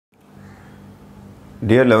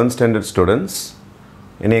Dear 11th standard students,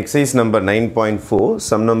 in exercise number 9.4,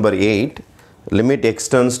 sum number 8, limit x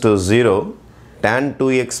turns to 0, tan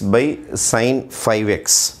 2x by sin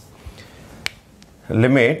 5x.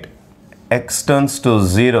 Limit x turns to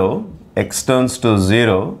 0,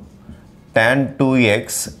 tan 2x,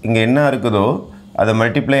 இங்க என்ன இருக்குதோ அதை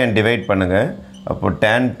multiply and divide பண்ணுங்க. அப்போ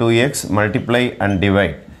tan 2x multiply and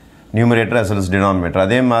divide. Numerator as well as denominator.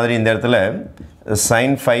 அதே மாதிரி இந்த இடத்துல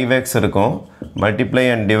sin 5x இருக்கும். Multiply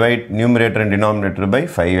and divide numerator and denominator by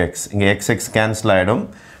 5x. இங்க x cancel ஆயிடும்.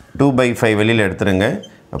 2 by 5 வெளியில எடுத்துருங்க.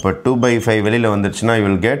 அப்போ 2 by 5 வெளியில வந்துருச்சுன்னா you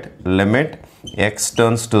will get limit x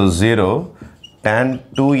turns to 0 tan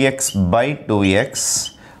 2x by 2x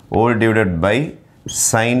all divided by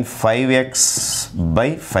sin 5x by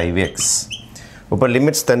 5x. இப்போ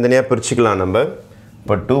limits தனித்தனியாக பிரிச்சுக்கலாம் நம்ம.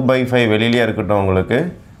 இப்போ 2 by 5 வெளியிலே இருக்கட்டும் உங்களுக்கு.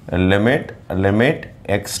 limit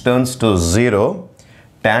x turns to 0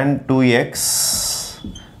 tan 2x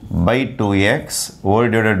by 2x all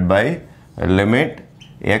divided by limit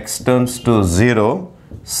x turns to 0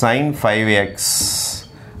 sin 5x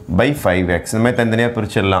by 5x. இந்த மாதிரி தனித்தனியாக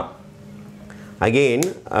பிரிச்சிடலாம். Again,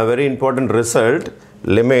 a very important result,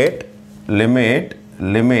 limit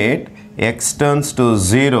x turns to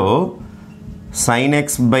 0 sin x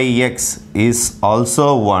by x is also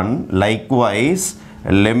 1. Likewise,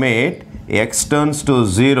 limit x turns to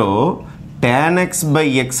 0 tan x by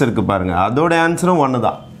x இருக்கு பாருங்க. அதோட ஆன்சரும் 1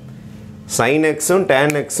 தான். sin x உம்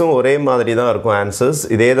tan x உம் ஒரே மாதிரி தான் இருக்கும் ஆன்சர்ஸ்.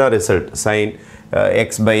 இதே தான் result. sin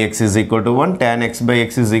x by x is equal to 1, tan x by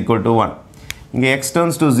x is equal to 1. இங்கே x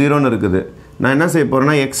turns to 0 னு இருக்குது. நான் என்ன செய்ய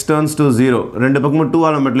போறேன்னா x turns to 0 ரெண்டு பக்கமும் 2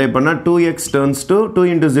 ஆல மல்டிப்ளை பண்ணா 2x turns to 2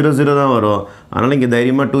 into 0 0 தான் வரும். அதனால இங்க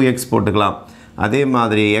தைரியமா 2x போட்டுக்கலாம். அதே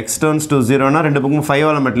மாதிரி x turns to 0 னா ரெண்டு பக்கமும் 5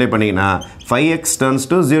 ஆல மல்டிப்ளை பண்ணீங்கனா 5x turns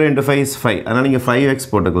to 0 into 5 is 5. அதனால இங்க 5x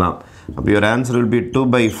போட்டுக்கலாம். அப்ப your answer will be 2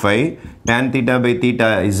 by 5 tan theta by theta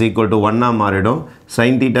is equal to 1 ஆ மாறிடும்.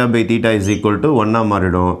 sin theta by theta is equal to 1 ஆ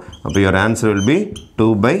மாறிடும். அப்ப your answer will be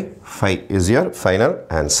 2 by 5 is your final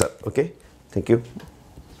answer. Okay, thank you.